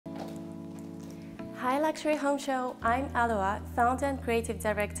Hi Luxury Home Show, I'm Alua, founder and creative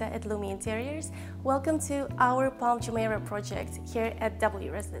director at Lumi Interiors. Welcome to our Palm Jumeirah project here at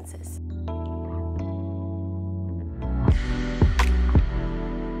W Residences.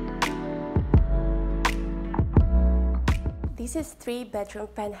 This is a 3-bedroom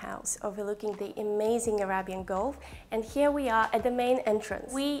penthouse overlooking the amazing Arabian Gulf, and here we are at the main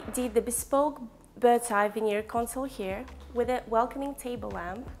entrance. We did the bespoke bird's eye veneer console here with a welcoming table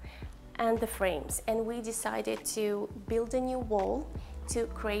lamp and the frames, and we decided to build a new wall to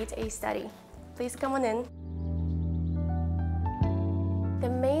create a study. Please come on in. The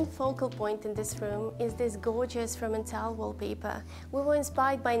main focal point in this room is this gorgeous Fromental wallpaper. We were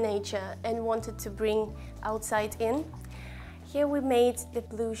inspired by nature and wanted to bring outside in. Here we made the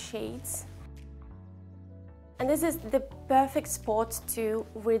blue shades. And this is the perfect spot to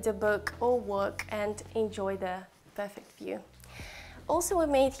read a book or work and enjoy the perfect view. Also, we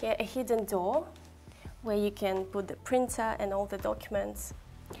made here a hidden door where you can put the printer and all the documents.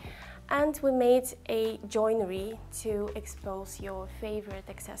 And we made a joinery to expose your favorite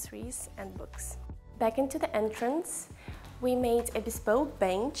accessories and books. Back into the entrance, we made a bespoke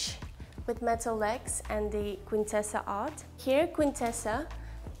bench with metal legs and the Quintessa art. Here, Quintessa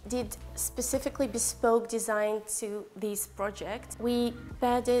did specifically bespoke design to this project. We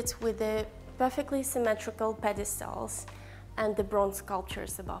paired it with the perfectly symmetrical pedestals and the bronze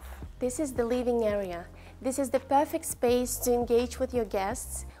sculptures above. This is the living area. This is the perfect space to engage with your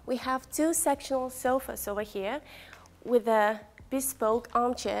guests. We have 2 sectional sofas over here with the bespoke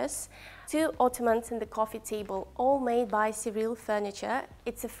armchairs, 2 ottomans and the coffee table, all made by Cyril Furniture.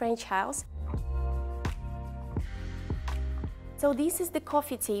 It's a French house. So this is the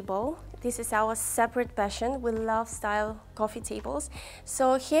coffee table. This is our separate passion. We love style coffee tables.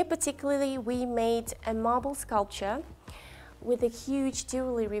 So here particularly we made a marble sculpture with a huge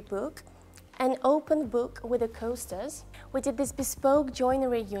jewelry book, an open book with the coasters. We did this bespoke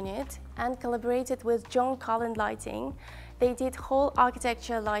joinery unit and collaborated with John Cullen Lighting. They did whole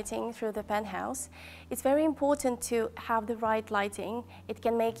architecture lighting through the penthouse. It's very important to have the right lighting. It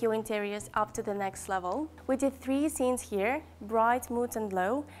can make your interiors up to the next level. We did 3 scenes here, bright, mood and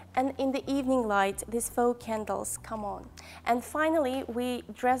low, and in the evening light, these faux candles come on. And finally, we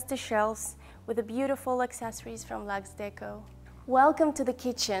dressed the shelves with the beautiful accessories from Lux Deco. Welcome to the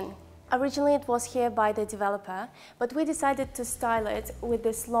kitchen. Originally it was here by the developer, but we decided to style it with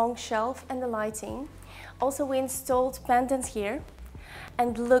this long shelf and the lighting. Also, we installed pendants here,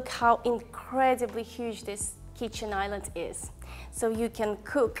 and look how incredibly huge this kitchen island is. So you can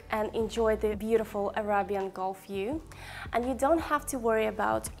cook and enjoy the beautiful Arabian Gulf view. And you don't have to worry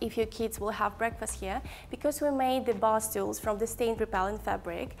about if your kids will have breakfast here, because we made the bar stools from the stain repellent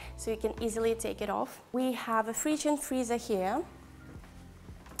fabric, so you can easily take it off. We have a fridge and freezer here.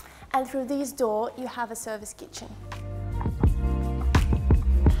 And through this door, you have a service kitchen.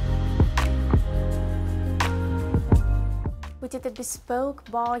 We did a bespoke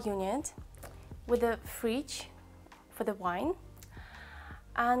bar unit with a fridge for the wine,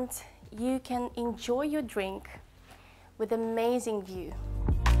 and you can enjoy your drink with amazing view.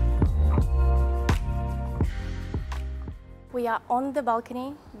 We are on the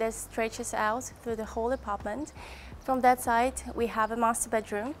balcony that stretches out through the whole apartment. From that side, we have a master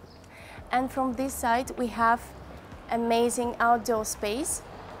bedroom. And from this side, we have amazing outdoor space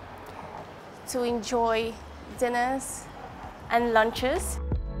to enjoy dinners and lunches.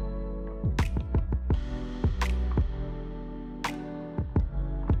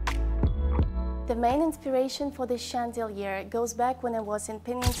 The main inspiration for this chandelier goes back when I was in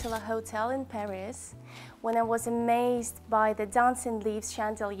Peninsula Hotel in Paris, when I was amazed by the Dancing Leaves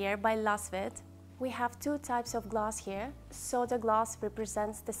chandelier by Lasvet. We have 2 types of glass here. Soda glass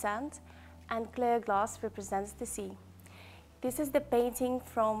represents the sand, and clear glass represents the sea. This is the painting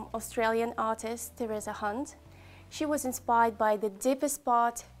from Australian artist Teresa Hunt. She was inspired by the deepest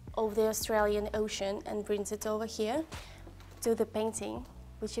part of the Australian Ocean and brings it over here to the painting,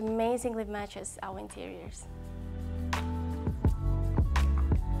 which amazingly matches our interiors.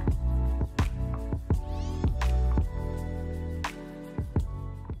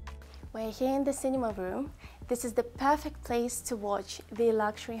 We're here in the cinema room. This is the perfect place to watch the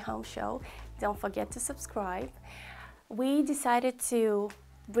Luxury Home Show. Don't forget to subscribe. We decided to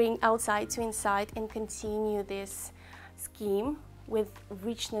bring outside to inside and continue this scheme with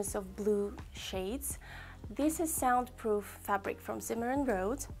richness of blue shades. This is soundproof fabric from Zimmer &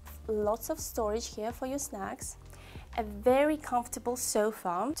 Rhodes. Lots of storage here for your snacks. A very comfortable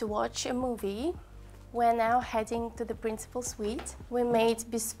sofa to watch a movie. We're now heading to the principal suite. We made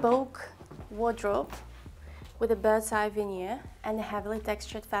bespoke wardrobe with a bird's eye veneer and heavily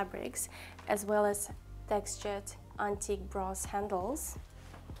textured fabrics, as well as textured antique brass handles.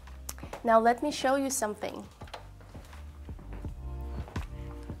 Now let me show you something.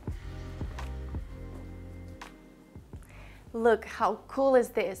 Look, how cool is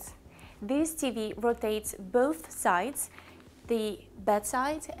this? This TV rotates both sides, the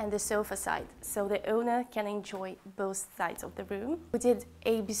bedside and the sofa side, so the owner can enjoy both sides of the room. We did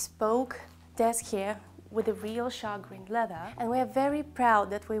a bespoke desk here with a real shark green leather, and we are very proud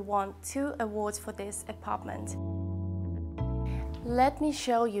that we won 2 awards for this apartment. Let me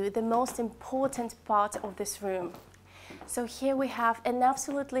show you the most important part of this room. So here we have an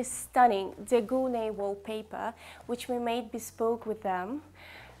absolutely stunning Gournay wallpaper, which we made bespoke with them.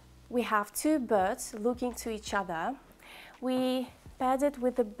 We have 2 birds looking to each other. We paired it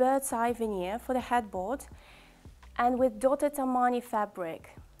with the bird's eye veneer for the headboard and with dotted Armani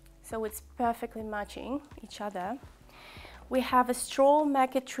fabric, so it's perfectly matching each other. We have a straw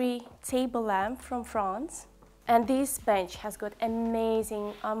marquetry table lamp from France, and this bench has got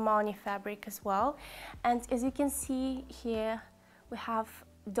amazing Armani fabric as well. And as you can see here, we have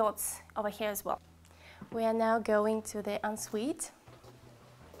dots over here as well. We are now going to the ensuite.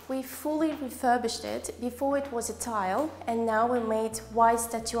 We fully refurbished it. Before it was a tile, and now we made white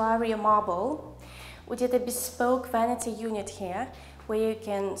statuary marble. We did a bespoke vanity unit here, where you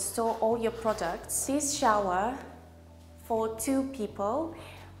can store all your products. This shower for 2 people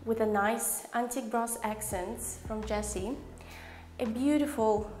with a nice antique brass accents from Jessie. A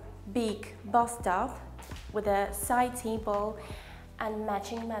beautiful big bathtub with a side table and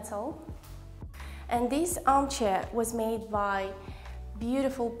matching metal. And this armchair was made by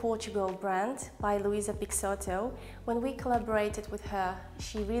beautiful Portugal brand by Luisa Pixoto. When we collaborated with her,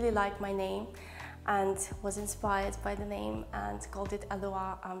 she really liked my name and was inspired by the name and called it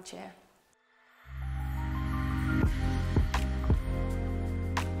Alua armchair.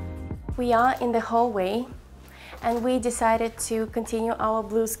 We are in the hallway and we decided to continue our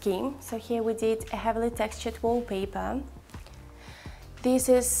blue scheme. So here we did a heavily textured wallpaper. This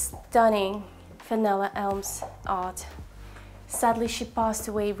is stunning Fenella Elms art. Sadly, she passed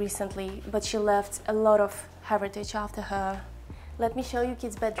away recently, but she left a lot of heritage after her. Let me show you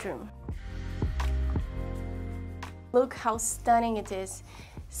kids' bedroom. Look how stunning it is.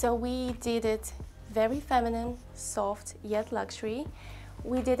 So we did it very feminine, soft, yet luxury.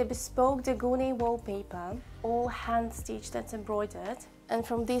 We did a bespoke Gournay wallpaper, all hand-stitched and embroidered. And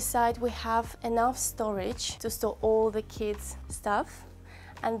from this side we have enough storage to store all the kids' stuff.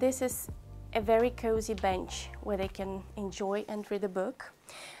 And this is a very cozy bench where they can enjoy and read a book.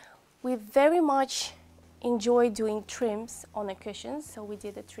 We very much enjoy doing trims on the cushions, so we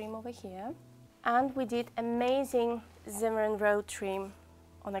did a trim over here. And we did amazing Zimmermann road trim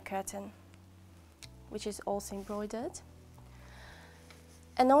on a curtain, which is also embroidered.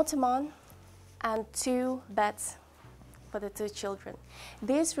 An ottoman and 2 beds for the 2 children.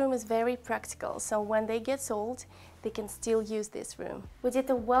 This room is very practical, so when they get old, they can still use this room. We did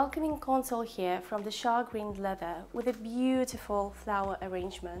a welcoming console here from the shark green leather with a beautiful flower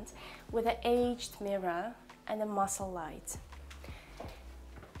arrangement, with an aged mirror and a muscle light.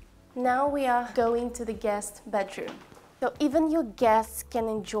 Now we are going to the guest bedroom. So even your guests can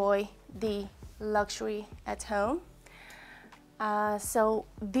enjoy the luxury at home. So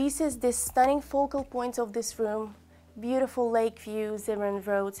this is the stunning focal point of this room, beautiful lake view Zimmermann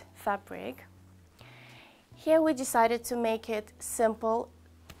road fabric. Here we decided to make it simple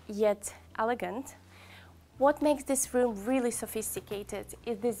yet elegant. What makes this room really sophisticated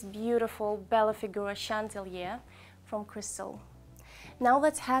is this beautiful Bella Figura chandelier from crystal. Now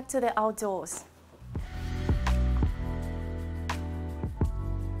let's head to the outdoors.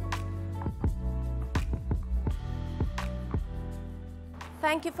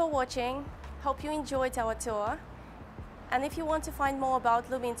 Thank you for watching. Hope you enjoyed our tour. And if you want to find more about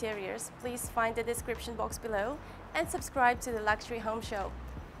Loom Interiors, please find the description box below and subscribe to the Luxury Home Show.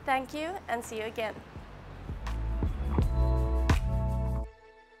 Thank you and see you again.